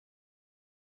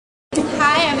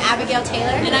Abigail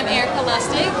Taylor. And I'm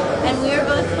Lustig. And we are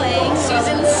both playing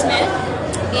Susan Smith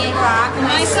in Rock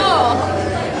My Soul.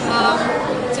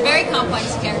 It's a very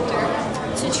complex character.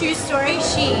 It's a true story.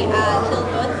 She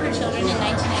killed both of her children in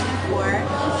 1994.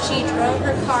 She drove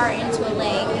her car into a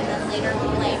lake and then later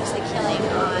blamed the killing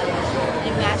on an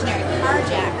imaginary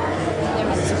carjacker. There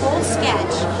was this whole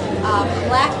sketch of a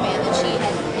black man that she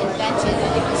had invented,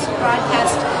 and it was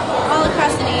broadcast all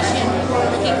across the nation. People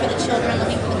were looking for the children,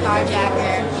 looking for the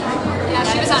carjacker. Yeah,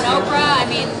 she was on Oprah. I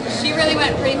mean, she really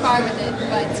went pretty far with it,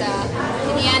 but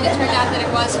in the end it turned out that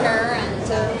it was her, and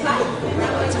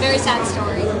it's a very sad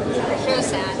story. She was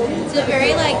sad. It's a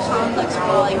very complex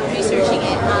role, researching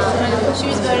it. She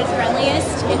was voted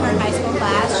friendliest in her high school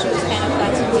class. She was kind of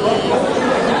thought to be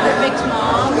the perfect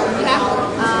mom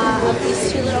of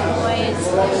these two little boys.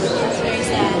 It's very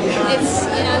sad. It's,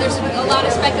 there's a lot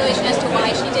of speculation as to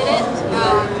why she did it.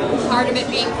 Part of it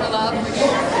being for love, which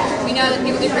we know that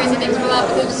people do crazy things for love,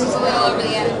 but this is a little over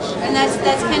the edge. And that's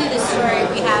kind of the story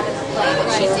we have.